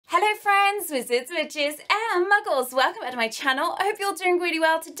wizards, witches, and muggles. Welcome back to my channel. I hope you're doing really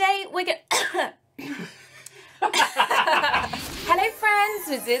well. Today we're gonna... Hello friends,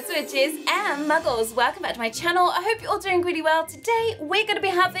 wizards, witches, and muggles. Welcome back to my channel. I hope you're all doing really well. Today we're going to be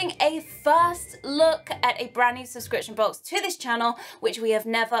having a first look at a brand new subscription box to this channel, which we have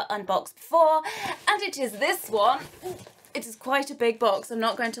never unboxed before. And it is this one. It is quite a big box, I'm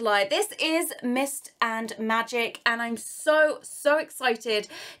not going to lie. This is Mist and Magic, and I'm so excited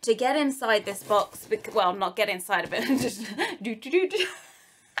to get inside this box. Because, well, not get inside of it. Just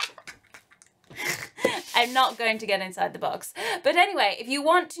I'm not going to get inside the box. But anyway, if you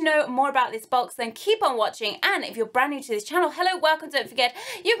want to know more about this box, then keep on watching. And if you're brand new to this channel, hello, welcome. Don't forget,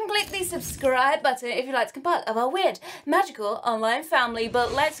 you can click the subscribe button if you'd like to become part of our weird, magical online family.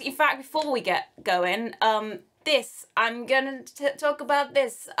 But let's, in fact, before we get going, I'm gonna talk about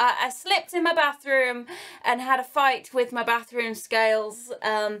this. I slipped in my bathroom and had a fight with my bathroom scales.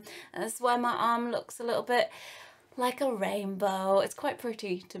 That's why my arm looks a little bit like a rainbow. It's quite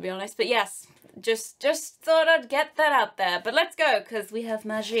pretty, to be honest. But yes, just thought I'd get that out there. But let's go, because we have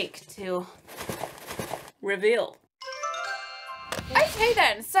magic to reveal. Okay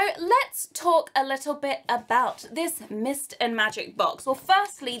then, so let's talk a little bit about this Mist and Magic box. Well,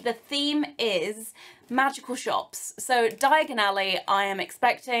 firstly, the theme is magical shops. So Diagon Alley, I am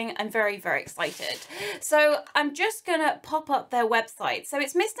expecting. I'm very excited. So I'm just gonna pop up their website. So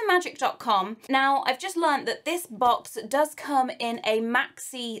it's mistandmagic.com. Now, I've just learned that this box does come in a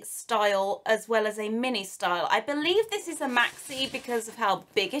maxi style as well as a mini style. I believe this is a maxi because of how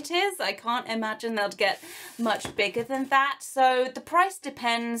big it is. I can't imagine they'll get much bigger than that. So the price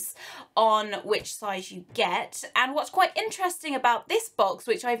depends on which size you get. And what's quite interesting about this box,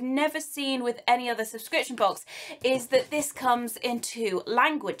 which I've never seen with any other subscription box, is that this comes in 2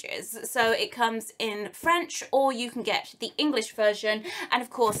 languages. So it comes in French, or you can get the English version. And of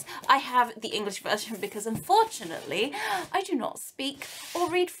course, I have the English version because unfortunately, I do not speak or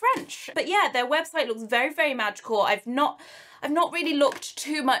read French. But yeah, their website looks very magical. I've not really looked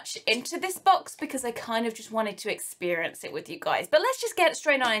too much into this box because I kind of just wanted to experience it with you guys. But let's just get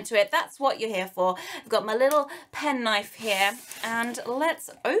straight on into it. That's what you're here for. I've got my little pen knife here and let's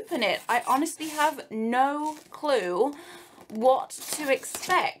open it. I honestly have no clue what to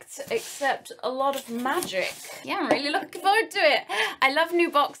expect except a lot of magic. Yeah, I'm really looking forward to it. I love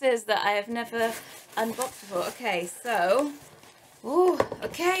new boxes that I have never unboxed before. Okay, so... ooh,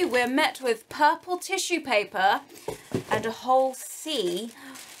 okay, we're met with purple tissue paper and a whole sea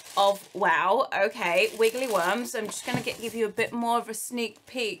of, wow, okay, wiggly worms. I'm just gonna give you a bit more of a sneak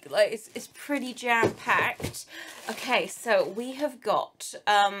peek. Like, it's pretty jam-packed. Okay, so we have got,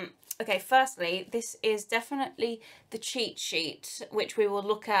 okay, firstly, this is definitely the cheat sheet, which we will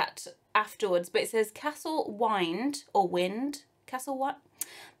look at afterwards, but it says Castle Wind, or Wind, Castle what?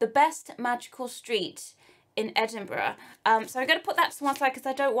 The best magical street in Edinburgh. So I'm going to put that to one side because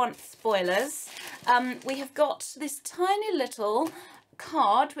I don't want spoilers. We have got this tiny little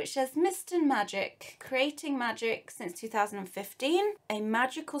card which says Mist and Magic, creating magic since 2015, a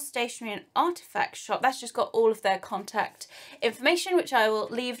magical stationery and artifact shop. That's just got all of their contact information, which I will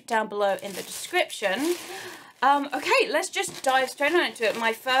leave down below in the description. Okay, let's just dive straight on into it.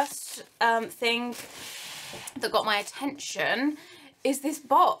 My first thing that got my attention is this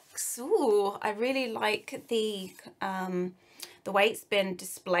box. Ooh, I really like the way it's been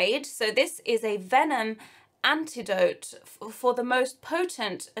displayed. So this is a venom antidote for the most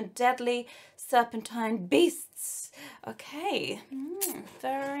potent and deadly serpentine beasts. Okay,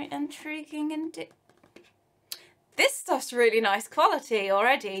 very intriguing indeed. This stuff's really nice quality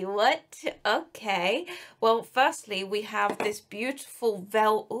already. What? Okay. Well, firstly, we have this beautiful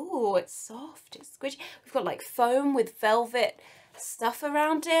ooh, it's soft, it's squishy. We've got like foam with velvet stuff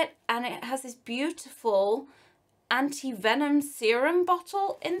around it, and it has this beautiful anti-venom serum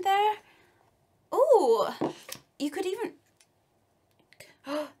bottle in there. Ooh, you could even,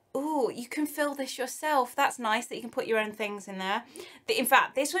 ooh, you can fill this yourself. That's nice that you can put your own things in there. In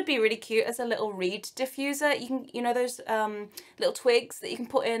fact, this would be really cute as a little reed diffuser. You can, you know, those little twigs that you can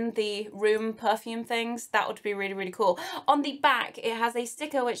put in the room perfume things. That would be really cool. On the back, it has a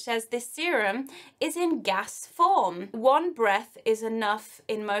sticker which says this serum is in gas form. 1 breath is enough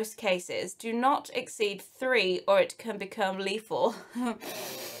in most cases. Do not exceed 3 or it can become lethal.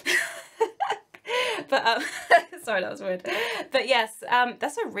 But sorry, that was weird. But yes,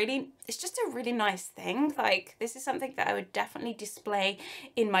 that's it's just a really nice thing. Like, this is something that I would definitely display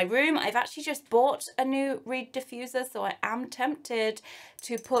in my room. I've actually just bought a new reed diffuser, so I am tempted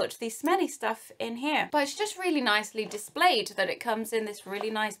to put the smelly stuff in here. But it's just really nicely displayed that it comes in this really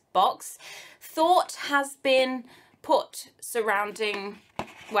nice box. Thought has been put surrounding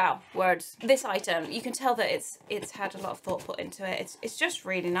wow, words. This item, you can tell that it's had a lot of thought put into it. It's just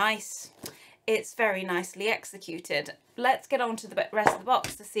really nice. It's very nicely executed. Let's get on to the rest of the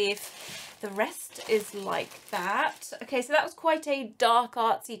box to see if the rest is like that. Okay, so that was quite a dark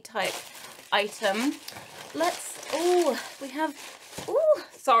artsy type item. Let's, oh, we have, oh,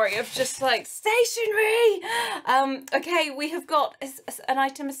 sorry, I've just like stationery. Okay, we have got an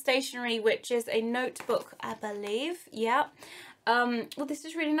item of stationery, which is a notebook, I believe. Yeah. Well, this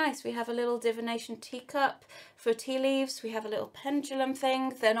is really nice. We have a little divination teacup for tea leaves. We have a little pendulum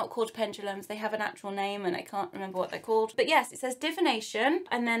thing. They're not called pendulums. They have an actual name and I can't remember what they're called. But yes, it says divination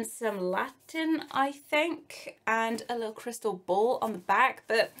and then some Latin, I think, and a little crystal ball on the back.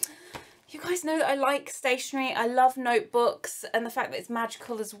 But you guys know that I like stationery. I love notebooks, and the fact that it's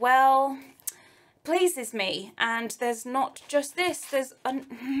magical as well pleases me. And there's not just this, there's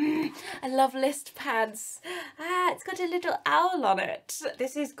I love list pads. It's got a little owl on it.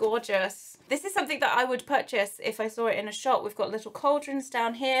 This is gorgeous. This is something that I would purchase if I saw it in a shop. We've got little cauldrons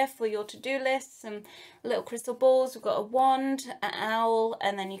down here for your to-do lists, some little crystal balls. We've got a wand, an owl,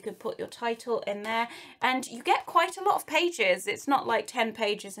 and then you could put your title in there, and you get quite a lot of pages. It's not like 10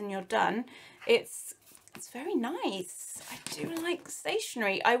 pages and you're done. It's very nice. I do like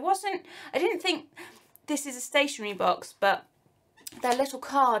stationery. I didn't think this is a stationery box, but their little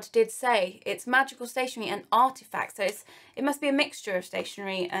card did say it's magical stationery and artifacts. So it must be a mixture of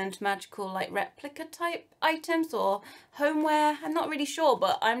stationery and magical like replica type items or homeware. I'm not really sure,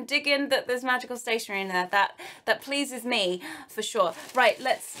 but I'm digging that there's magical stationery in there. That pleases me for sure. Right,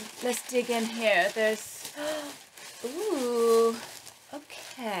 let's dig in here. There's, ooh,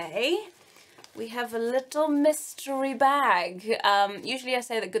 okay. We have a little mystery bag. Usually I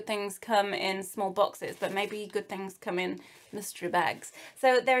say that good things come in small boxes, but maybe good things come in mystery bags.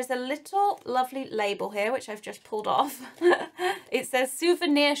 So there's a little lovely label here, which I've just pulled off. It says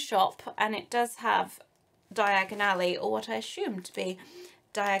souvenir shop, and it does have diagonally, or what I assume to be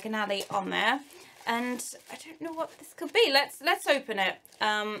diagonally on there. And I don't know what this could be. Let's open it.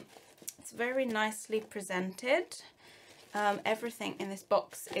 It's very nicely presented. Everything in this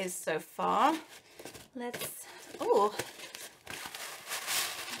box is so far. Let's, oh,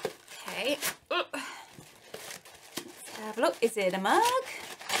 okay. Let's have a look. Is it a mug?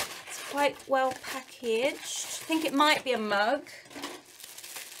 It's quite well packaged. I think it might be a mug.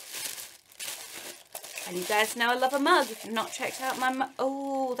 And you guys know I love a mug. If you've not checked out my mug,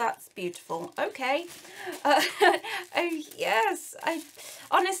 oh, that's beautiful. Okay. Oh yes, I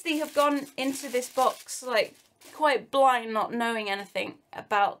honestly have gone into this box like quite blind, not knowing anything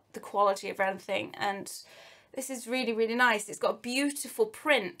about the quality of anything, and this is really, really nice. It's got a beautiful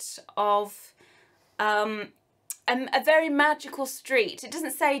print of a very magical street. It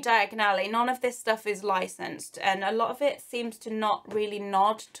doesn't say diagonally. None of this stuff is licensed, and a lot of it seems to not really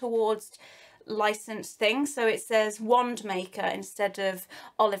nod towards licensed things. So it says wand maker instead of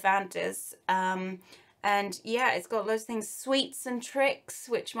Ollivanders. And yeah, it's got those things, sweets and tricks,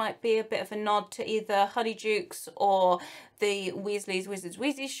 which might be a bit of a nod to either Honeydukes or the Weasley's Wizards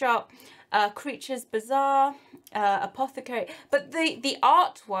Weasley shop. Creatures Bazaar, Apothecary. But the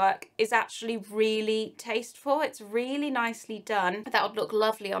artwork is actually really tasteful. It's really nicely done. That would look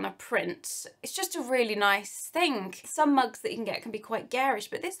lovely on a print. It's just a really nice thing. Some mugs that you can get can be quite garish,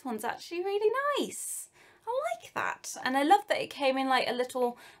 but this one's actually really nice. I like that. And I love that it came in like a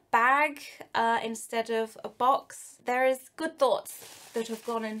little bag instead of a box. There is good thoughts that have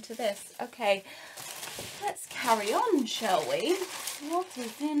gone into this. Okay, let's carry on, shall we? What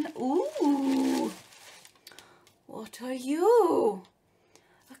is in? Ooh, what are you?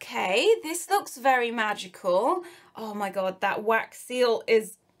 Okay, this looks very magical. Oh my god, that wax seal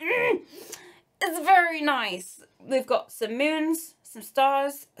is it's very nice. We've got some moons, some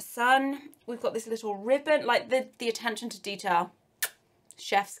stars, a sun. We've got this little ribbon, like the attention to detail.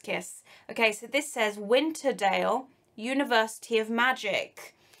 Chef's kiss. Okay, so this says Winterdale University of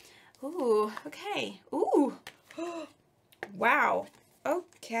Magic. Ooh, okay. Ooh. Wow.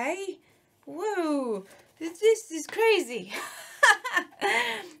 Okay. Whoa. This is crazy.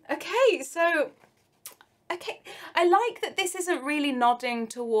 Okay, so okay, I like that this isn't really nodding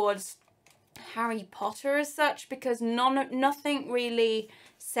towards Harry Potter as such, because nothing really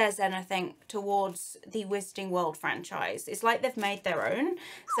says anything towards the Wizarding World franchise. It's like they've made their own.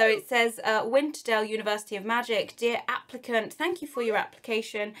 So it says, Winterdale University of Magic, dear applicant, thank you for your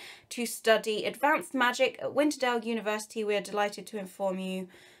application to study advanced magic at Winterdale University. We are delighted to inform you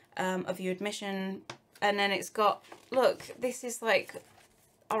of your admission. And then it's got, look, this is like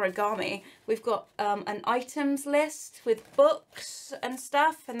origami. We've got an items list with books and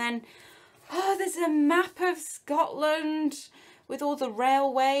stuff, and then oh, there's a map of Scotland with all the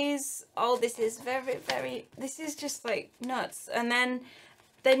railways. Oh, this is very, this is just like nuts. And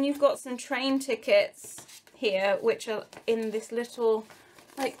then you've got some train tickets here, which are in this little,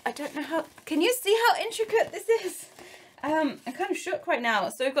 like, I don't know how, can you see how intricate this is? I'm kind of shook right now.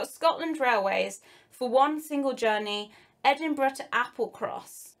 So we've got Scotland Railways for one single journey, Edinburgh to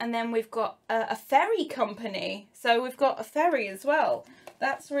Applecross. And then we've got a ferry company. So we've got a ferry as well.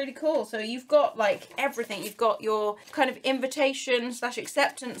 That's really cool. So you've got like everything. You've got your kind of invitation /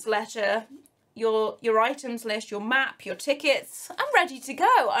 acceptance letter, your items list, your map, your tickets. I'm ready to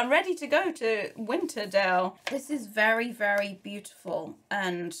go. I'm ready to go to Winterdale. This is very, very beautiful,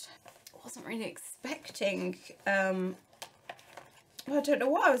 and I wasn't really expecting, I don't know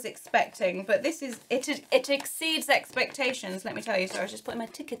what I was expecting, but this is, it exceeds expectations, let me tell you. So I was just putting my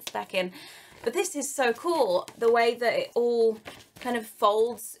tickets back in. But this is so cool, the way that it all kind of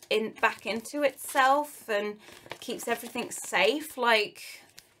folds back into itself and keeps everything safe. Like,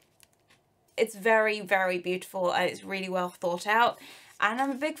 it's very, very beautiful, and it's really well thought out. And I'm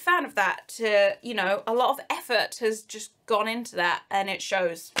a big fan of that. You know, a lot of effort has just gone into that, and it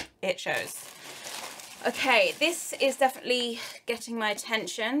shows. It shows. Okay, this is definitely getting my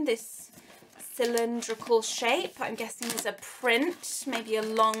attention. This cylindrical shape, I'm guessing is a print, maybe a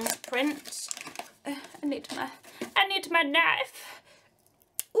long print. I need my knife.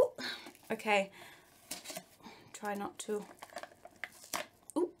 Ooh. Okay, try not to.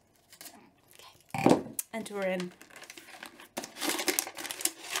 Ooh. Okay, and we're in.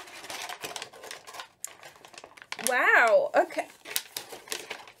 Wow. Okay,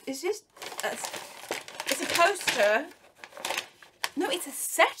 is this? It's a poster. No, it's a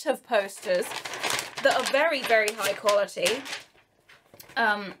set of posters that are very, very high quality.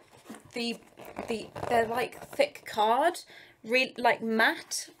 They're like thick card, like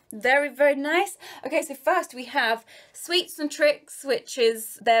matte. Very, very nice. Okay, so first we have Sweets and Tricks, which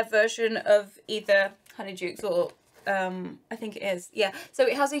is their version of either Honeydukes or I think it is. Yeah. So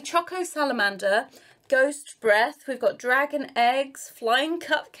it has a Choco Salamander, Ghost Breath. We've got Dragon Eggs, Flying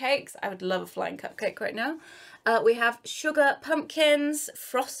Cupcakes. I would love a flying cupcake right now. We have Sugar Pumpkins,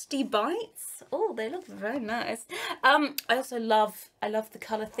 Frosty Bites. Oh, they look very nice. I also love the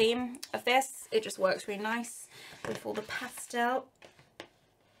colour theme of this. It just works really nice with all the pastel.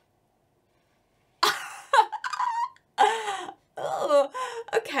 Oh,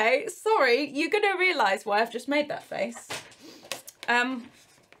 okay, sorry. You're going to realise why I've just made that face.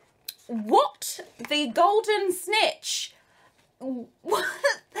 What? The Golden Snitch? What?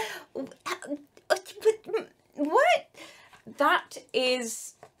 What? That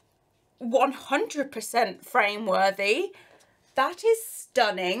is 100% frame worthy. That is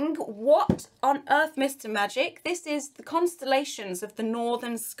stunning. What on earth, Mr. Magic? This is the constellations of the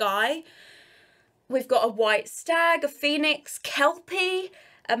northern sky. We've got a white stag, a phoenix, kelpie,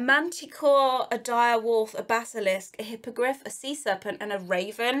 a manticore, a direwolf, a basilisk, a hippogriff, a sea serpent, and a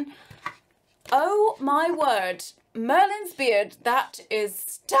raven. Oh my word. Merlin's beard, that is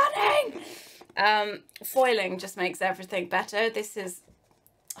stunning. Foiling just makes everything better. This is,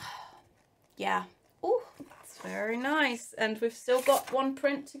 yeah. Oh, that's very nice. And we've still got one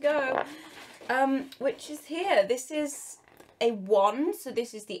print to go, which is here. This is a wand. So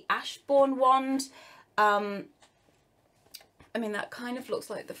this is the Ashbourne wand. I mean, that kind of looks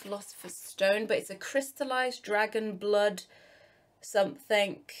like the Philosopher's Stone, but it's a crystallized dragon blood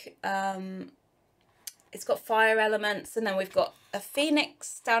something. It's got fire elements, and then we've got a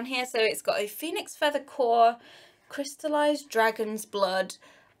phoenix down here. So it's got a phoenix feather core, crystallized dragon's blood,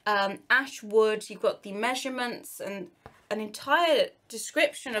 ash wood. You've got the measurements and an entire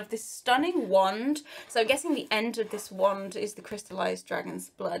description of this stunning wand. So I'm guessing the end of this wand is the crystallized dragon's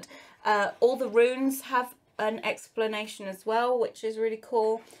blood. All the runes have an explanation as well, which is really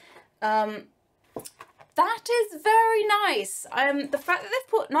cool. That is very nice. The fact that they've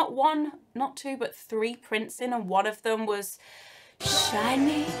put not one, not two, but 3 prints in, and one of them was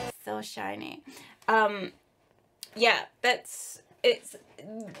shiny, so shiny. Yeah, it's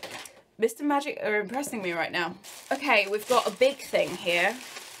Mr. Magic are impressing me right now. Okay, we've got a big thing here,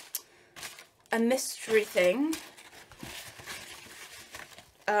 a mystery thing.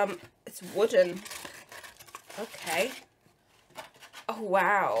 It's wooden. Okay. Oh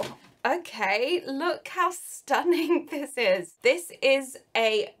wow. Okay, look how stunning this is. This is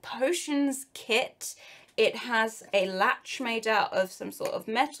a potions kit. It has a latch made out of some sort of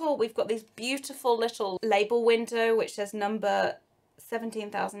metal. We've got this beautiful little label window which says number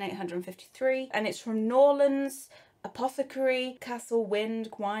 17,853, and it's from Norlands Apothecary, Castle Wind,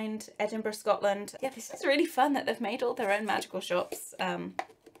 Gwynd, Edinburgh, Scotland. Yeah, this is really fun that they've made all their own magical shops.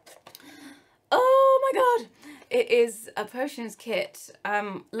 Oh my god! it is a potions kit.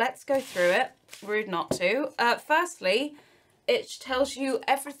 Let's go through it. Rude not to. Firstly, it tells you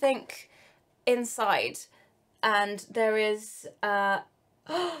everything inside, and there is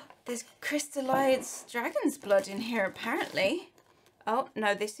there's crystallized dragon's blood in here apparently. Oh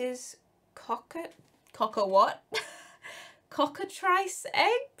no, this is what? Cockatrice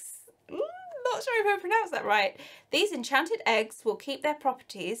eggs? Not sure if I pronounced that right. These enchanted eggs will keep their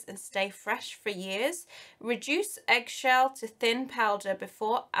properties and stay fresh for years. Reduce eggshell to thin powder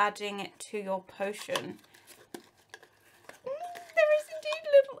before adding it to your potion. There is indeed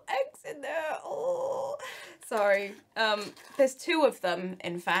little eggs in there. Oh, sorry. There's 2 of them,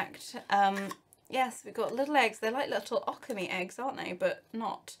 in fact. Yes, we've got little eggs. They're like little okami eggs, aren't they? But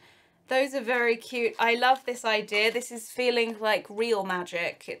not. Those are very cute. I love this idea. This is feeling like real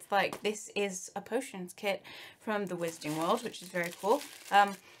magic. It's like this is a potions kit from the Wizarding World, which is very cool.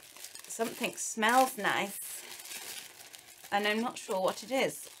 Something smells nice, and I'm not sure what it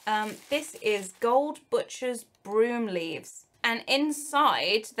is. This is Gold Butcher's Broom Leaves, and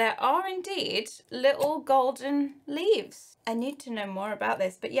inside there are indeed little golden leaves. I need to know more about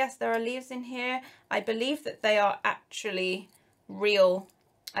this, but yes, there are leaves in here. I believe that they are actually real.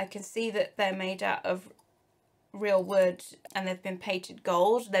 I can see that they're made out of real wood and they've been painted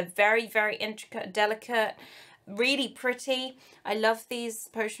gold. They're very, very intricate, delicate, really pretty. I love these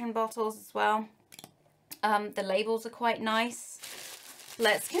potion bottles as well. The labels are quite nice.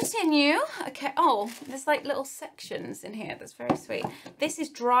 Let's continue. Okay, oh, there's like little sections in here. That's very sweet. This is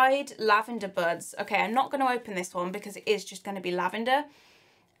dried lavender buds. Okay, I'm not going to open this one because it is just going to be lavender.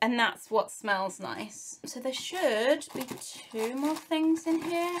 And that's what smells nice. So there should be 2 more things in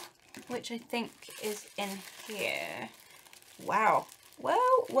here, which I think is in here. Wow.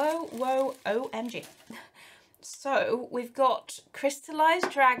 Whoa, whoa, whoa, OMG. So we've got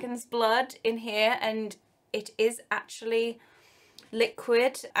crystallized dragon's blood in here, and it is actually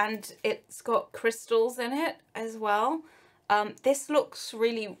liquid and it's got crystals in it as well. This looks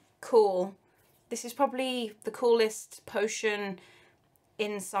really cool. This is probably the coolest potion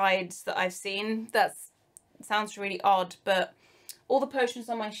insides that I've seen. That sounds really odd, but all the potions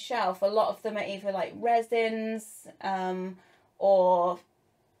on my shelf, a lot of them are either like resins or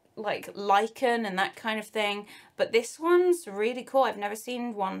like lichen and that kind of thing, but this one's really cool. I've never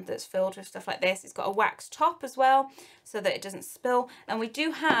seen one that's filled with stuff like this. It's got a wax top as well so that it doesn't spill, and we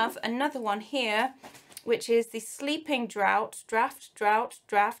do have another one here which is the Sleeping Draft,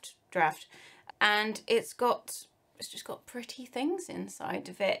 and it's just got pretty things inside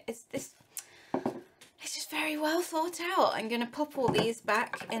of it. It's just very well thought out. I'm going to pop all these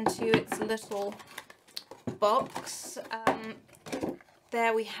back into its little box.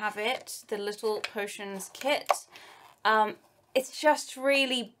 There we have it, the little potions kit. It's just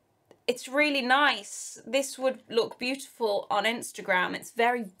really, it's really nice. This would look beautiful on Instagram. It's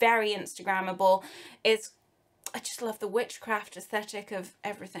very, very Instagrammable. I just love the witchcraft aesthetic of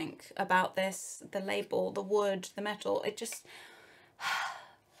everything about this. The label, the wood, the metal. It just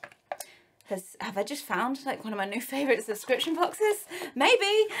have I just found like one of my new favourite subscription boxes? Maybe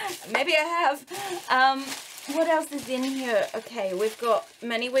I have. What else is in here? Okay, we've got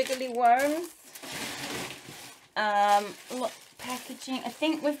many wiggly worms. Look, packaging. I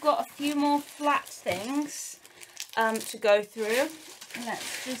think we've got a few more flat things to go through.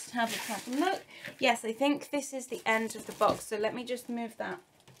 Let's just have a proper look. Yes, I think this is the end of the box, so let me just move that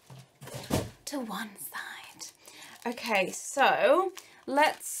to one side. Okay, so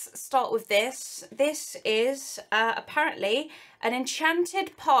let's start with this. This is apparently an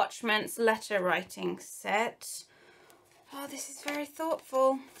enchanted parchments letter writing set. Oh, this is very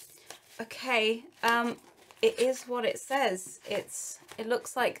thoughtful. Okay, it is what it says. It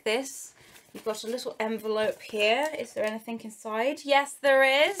looks like this. You've got a little envelope here. Is there anything inside? Yes, there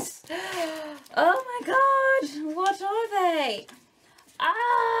is. Oh my god, what are they?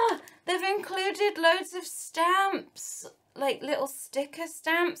 Ah, they've included loads of stamps, like little sticker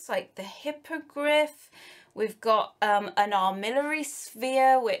stamps, like the hippogriff. We've got an armillary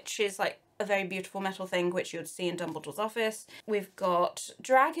sphere, which is like a very beautiful metal thing, which you would see in Dumbledore's office. We've got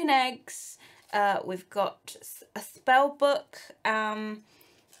dragon eggs. We've got a spell book.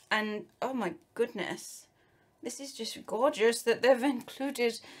 And oh my goodness, this is just gorgeous that they've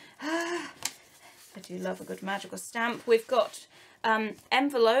included. I do love a good magical stamp. We've got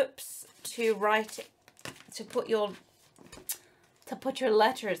envelopes to put your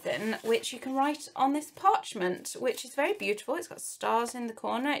letters in, which you can write on this parchment, which is very beautiful. It's got stars in the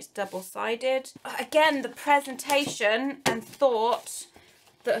corner. It's double-sided. Again, the presentation and thought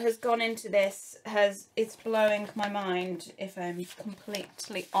that has gone into this it's blowing my mind, if I'm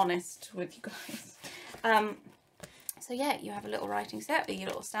completely honest with you guys. So yeah, you have a little writing set with your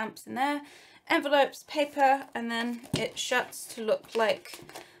little stamps in there, envelopes, paper, and then it shuts to look like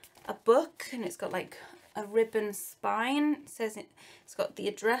a book, and it's got like a ribbon spine. It says it's got the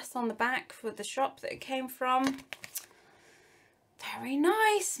address on the back for the shop that it came from. Very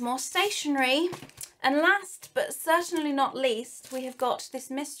nice, more stationery. And last but certainly not least, we have got this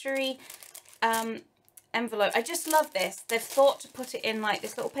mystery envelope. I just love this. They've thought to put it in like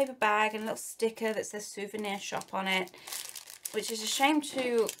this little paper bag and a little sticker that says souvenir shop on it, which is a shame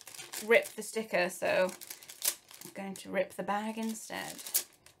to rip the sticker, so I'm going to rip the bag instead.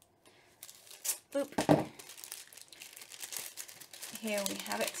 Boop. Here we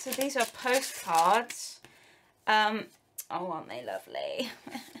have it. So these are postcards. Oh, aren't they lovely?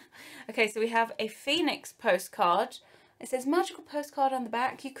 Okay, so we have a Phoenix postcard. It says magical postcard on the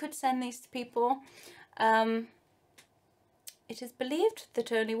back. You could send these to people. It is believed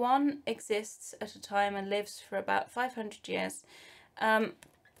that only one exists at a time and lives for about 500 years. And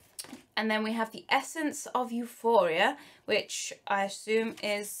then we have the Essence of Euphoria, which I assume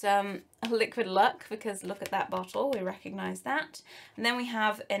is liquid luck, because look at that bottle, we recognise that. And then we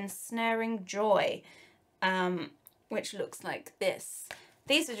have Ensnaring Joy, which looks like this.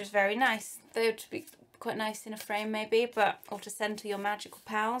 These are just very nice. They would be quite nice in a frame maybe, but or to send to your magical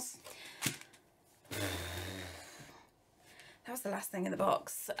pals. That was the last thing in the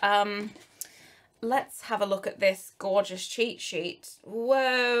box. Let's have a look at this gorgeous cheat sheet.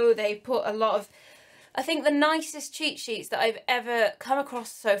 Whoa, they put a lot of... I think the nicest cheat sheets that I've ever come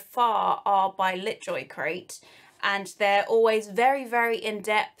across so far are by LitJoy Crate. And they're always very, very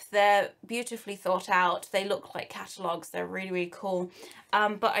in-depth. They're beautifully thought out. They look like catalogues. They're really, really cool.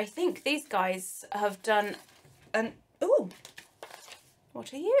 But I think these guys have done an... Ooh!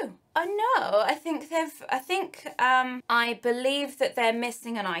 What are you? Oh no, I believe that they're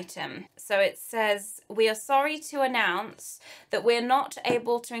missing an item. So it says, we are sorry to announce that we're not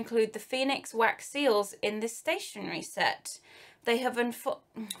able to include the Phoenix wax seals in this stationery set. They have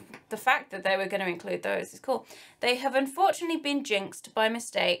the fact that they were going to include those is cool. They have unfortunately been jinxed by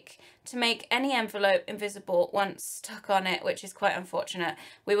mistake to make any envelope invisible once stuck on it, which is quite unfortunate.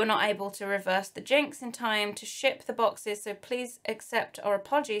 We were not able to reverse the jinx in time to ship the boxes, so please accept our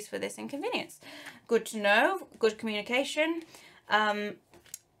apologies for this inconvenience. Good to know, good communication.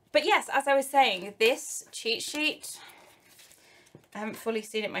 But yes, as I was saying, this cheat sheet, I haven't fully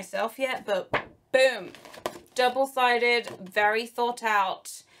seen it myself yet, but boom. Double-sided, very thought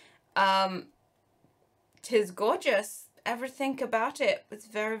out. 'Tis gorgeous. Everything about it was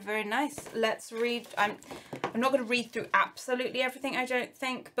very, very nice. Let's read. I'm not going to read through absolutely everything, I don't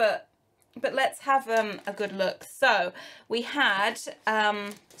think, but let's have a good look. So we had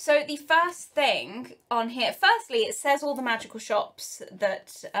so the first thing on here. Firstly, it says all the magical shops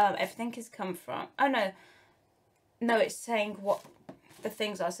that everything has come from. Oh no, it's saying what the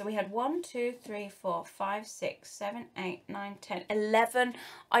things are. So we had 1, 2, 3, 4, 5, 6, 7, 8, 9, 10, 11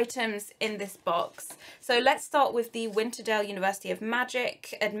 items in this box. So let's start with the Winterdale University of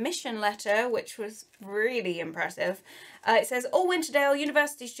Magic admission letter, which was really impressive. It says, all Winterdale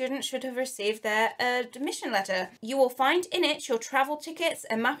University students should have received their admission letter. You will find in it your travel tickets,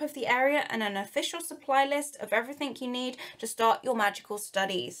 a map of the area, and an official supply list of everything you need to start your magical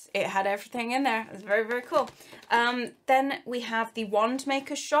studies. It had everything in there. It was very, very cool. Then we have the Wand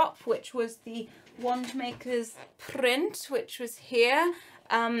Maker's shop, which was the Wand Maker's print, which was here.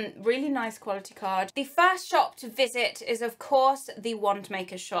 Really nice quality card. The first shop to visit is, of course, the Wand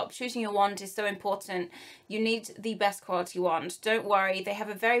Maker's shop. Choosing your wand is so important. You need the best quality wand. Don't worry, they have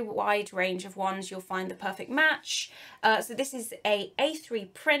a very wide range of wands. You'll find the perfect match. So this is a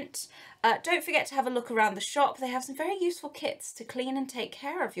A3 print. Don't forget to have a look around the shop. They have some very useful kits to clean and take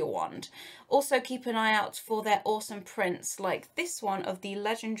care of your wand. Also keep an eye out for their awesome prints, like this one of the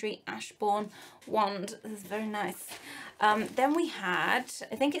legendary Ashbourne wand. This is very nice. Then we had,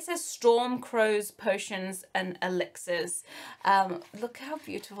 I think it says Storm Crows Potions and Elixirs. Look how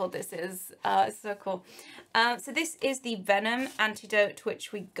beautiful this is. It's so cool. So this is the Venom antidote,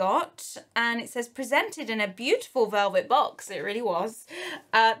 which we got, and it says presented in a beautiful velvet box. It really was.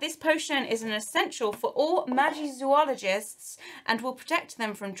 This potion is an essential for all magizoologists and will protect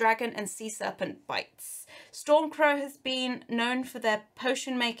them from dragon and sea serpent bites. Stormcrow has been known for their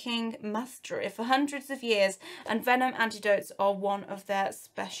potion making mastery for hundreds of years, and venom antidotes are one of their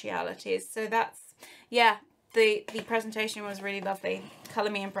specialities. So that's, yeah, the presentation was really lovely. Colour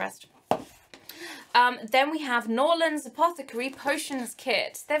me impressed. Then we have Norland's Apothecary Potions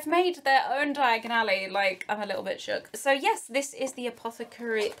Kit. They've made their own Diagon Alley, like, I'm a little bit shook. So yes, this is the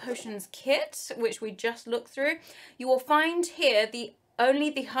Apothecary Potions Kit, which we just looked through. You will find here the only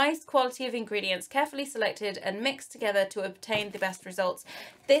the highest quality of ingredients, carefully selected and mixed together to obtain the best results.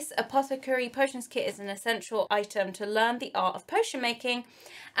 This apothecary potions kit is an essential item to learn the art of potion making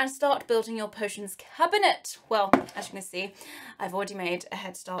and start building your potions cabinet. Well, as you can see, I've already made a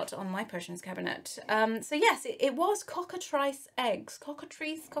head start on my potions cabinet. So yes, it was cockatrice eggs.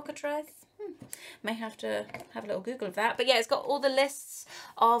 Cockatrice? May have to have a little Google of that. But yeah, it's got all the lists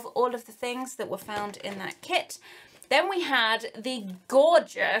of all of the things that were found in that kit. Then we had the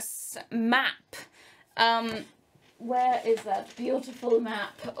gorgeous map. Where is that beautiful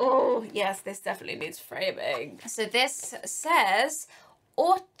map? Oh, yes, this definitely needs framing. So this says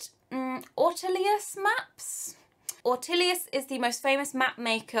Ortelius maps. Ortelius is the most famous map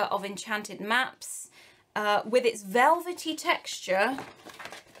maker of enchanted maps. With its velvety texture,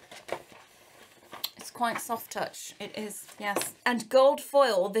 quite soft touch. It is, yes. And gold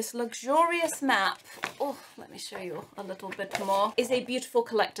foil, this luxurious map, oh, let me show you a little bit more, is a beautiful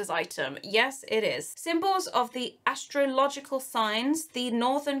collector's item. Yes, it is. Symbols of the astrological signs, the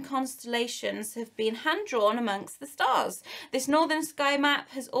northern constellations, have been hand-drawn amongst the stars. This northern sky map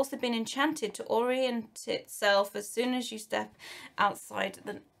has also been enchanted to orient itself as soon as you step outside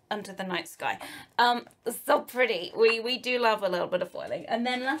under the night sky. So pretty. We do love a little bit of foiling. And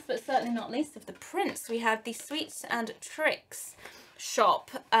then last but certainly not least of the prints, we had the Sweets and Tricks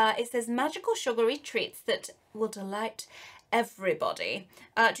shop. It says magical sugary treats that will delight everybody.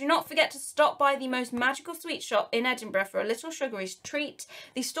 Do not forget to stop by the most magical sweet shop in Edinburgh for a little sugary treat.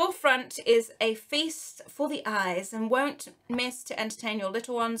 The storefront is a feast for the eyes and won't miss to entertain your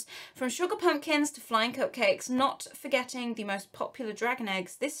little ones. From sugar pumpkins to flying cupcakes, not forgetting the most popular dragon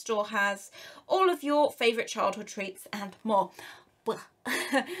eggs, this store has all of your favourite childhood treats and more.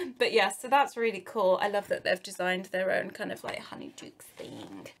 But yeah, so that's really cool. I love that they've designed their own kind of like Honeydukes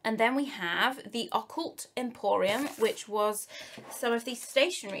thing. And then we have the Occult Emporium, which was some of the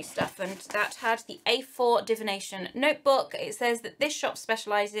stationery stuff, and that had the A4 divination notebook. It says that this shop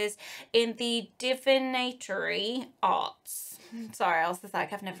specialises in the divinatory arts. Sorry, I was just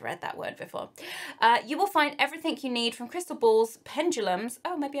like, I've never read that word before. You will find everything you need from crystal balls, pendulums.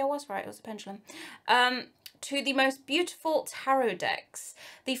 Oh, maybe I was right, it was a pendulum. To the most beautiful tarot decks.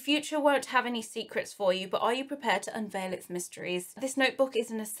 The future won't have any secrets for you, but are you prepared to unveil its mysteries? This notebook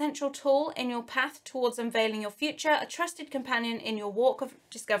is an essential tool in your path towards unveiling your future, a trusted companion in your walk of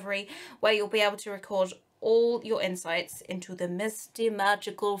discovery, where you'll be able to record all your insights into the misty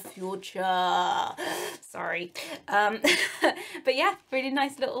magical future. Sorry. But yeah, really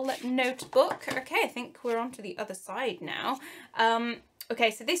nice little notebook. Okay, I think we're on to the other side now. Okay,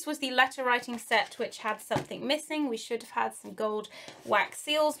 so this was the letter writing set, which had something missing. We should have had some gold wax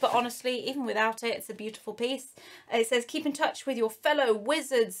seals, but honestly, even without it, it's a beautiful piece. It says, keep in touch with your fellow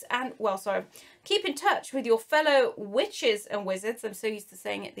wizards and, well, sorry, keep in touch with your fellow witches and wizards. I'm so used to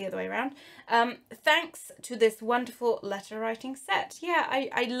saying it the other way around. Thanks to this wonderful letter writing set. Yeah,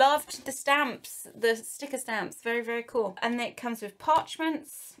 I loved the stamps, the sticker stamps. Very, very cool. And it comes with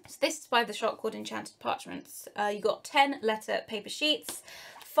parchments. So this is by the shop called Enchanted Parchments. You got 10 letter paper sheets,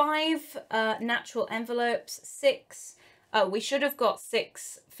 5 natural envelopes, 6, we should have got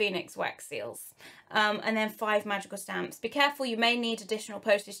 6 Phoenix wax seals, and then 5 magical stamps. Be careful, you may need additional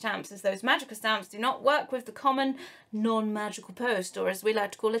postage stamps, as those magical stamps do not work with the common non-magical post, or as we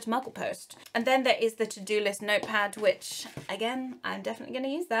like to call it, muggle post. And then there is the to-do list notepad, which, again, I'm definitely going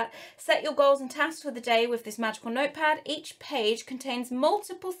to use that. Set your goals and tasks for the day with this magical notepad. Each page contains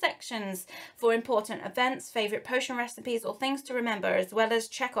multiple sections for important events, favourite potion recipes, or things to remember, as well as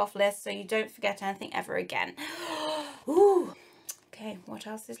check-off lists so you don't forget anything ever again. Ooh. Okay, what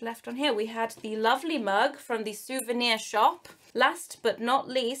else is left on here? We had the lovely mug from the souvenir shop. Last but not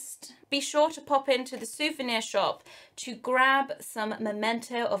least, be sure to pop into the souvenir shop to grab some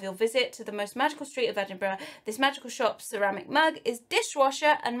memento of your visit to the most magical street of Edinburgh. This magical shop's ceramic mug is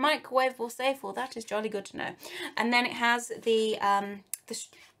dishwasher and microwavable safe. Well, that is jolly good to know. And then it has the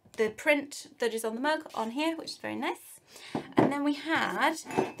print that is on the mug on here, which is very nice. And then we had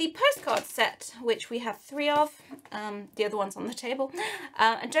the postcard set, which we have 3 of, the other one's on the table.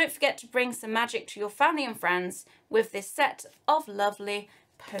 And don't forget to bring some magic to your family and friends with this set of lovely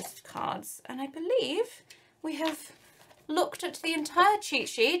postcards. And I believe we have looked at the entire cheat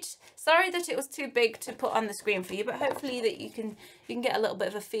sheet. Sorry that it was too big to put on the screen for you, but hopefully that you can get a little bit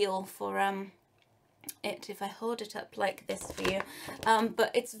of a feel for it if I hold it up like this for you.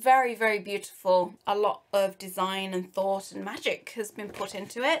 But it's very, very beautiful. A lot of design and thought and magic has been put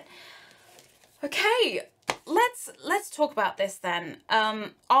into it. Okay, let's talk about this then.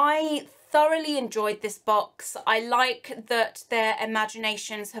 I thoroughly enjoyed this box. I like that their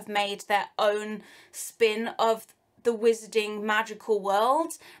imaginations have made their own spin of the wizarding magical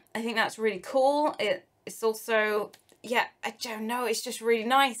world. I think that's really cool. It's also, yeah, I don't know, it's just really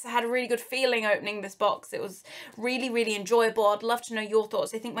nice. I had a really good feeling opening this box. It was really, really enjoyable. I'd love to know your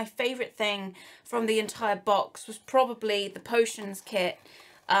thoughts. I think my favourite thing from the entire box was probably the potions kit.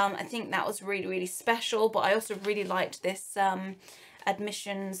 I think that was really, really special, but I also really liked this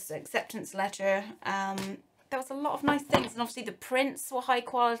admissions acceptance letter. There was a lot of nice things, and obviously the prints were high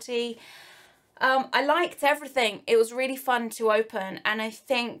quality. I liked everything. It was really fun to open, and I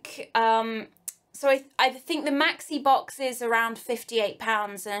think so I think the maxi box is around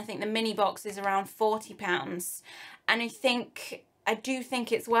 £58, and I think the mini box is around £40, and I do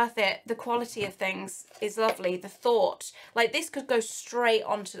think it's worth it. The quality of things is lovely. The thought, like, this could go straight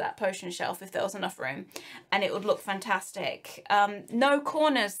onto that potion shelf if there was enough room, and it would look fantastic. No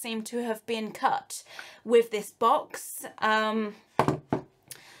corners seem to have been cut with this box.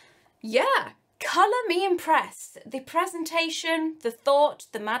 Yeah, colour me impressed. The presentation, the thought,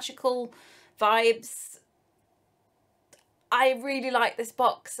 the magical vibes. I really like this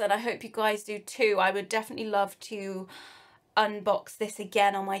box, and I hope you guys do too. I would definitely love to unbox this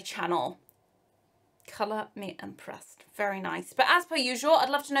again on my channel. Colour me impressed. Very nice. But as per usual, I'd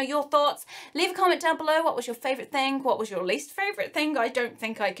love to know your thoughts. Leave a comment down below. What was your favourite thing? What was your least favourite thing? I don't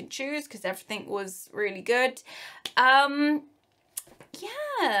think I can choose because everything was really good. Yeah,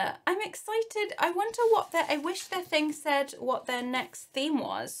 I'm excited. I wonder I wish their thing said what their next theme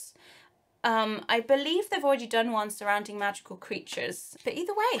was. I believe they've already done one surrounding magical creatures, but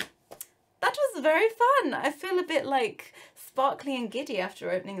either way, that was very fun. I feel a bit like sparkly and giddy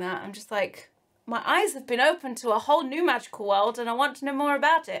after opening that. I'm just like, my eyes have been opened to a whole new magical world and I want to know more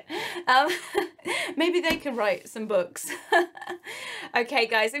about it. Maybe they can write some books. Okay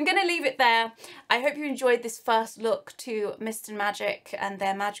guys, I'm going to leave it there. I hope you enjoyed this first look to Mist and Magic and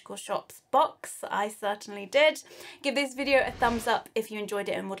their Magical Shops box. I certainly did. Give this video a thumbs up if you enjoyed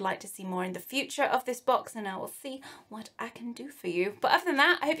it and would like to see more in the future of this box, and I will see what I can do for you. But other than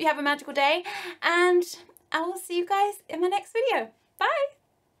that, I hope you have a magical day, and I will see you guys in my next video. Bye!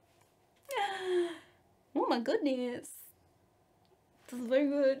 Oh my goodness. This is very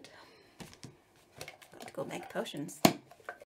good. Got to go make potions.